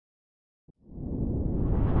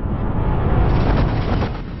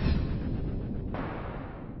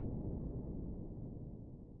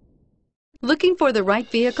Looking for the right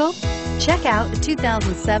vehicle? Check out the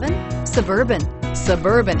 2007 Suburban.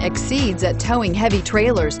 Suburban exceeds at towing heavy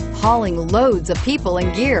trailers, hauling loads of people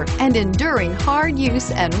and gear, and enduring hard use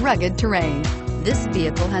and rugged terrain. This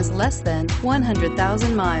vehicle has less than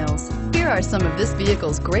 100,000 miles. Here are some of this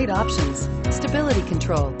vehicle's great options: stability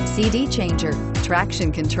control, CD changer,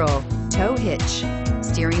 traction control, tow hitch,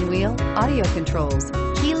 steering wheel audio controls,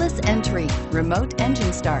 keyless entry, remote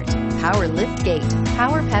engine start, power lift gate,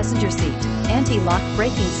 power passenger seat, anti-lock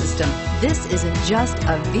braking system. This isn't just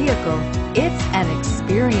a vehicle, it's an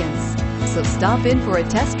experience. So stop in for a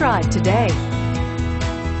test drive today.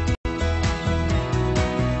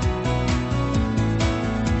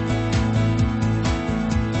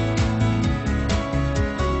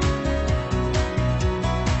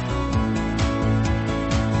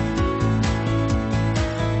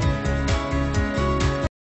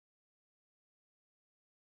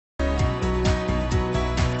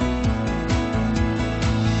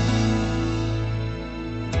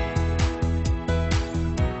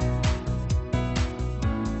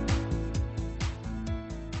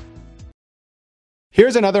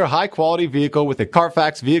 Here's another high-quality vehicle with a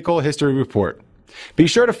Carfax Vehicle History Report. Be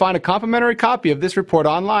sure to find a complimentary copy of this report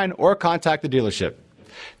online or contact the dealership.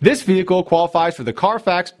 This vehicle qualifies for the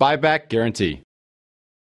Carfax Buyback Guarantee.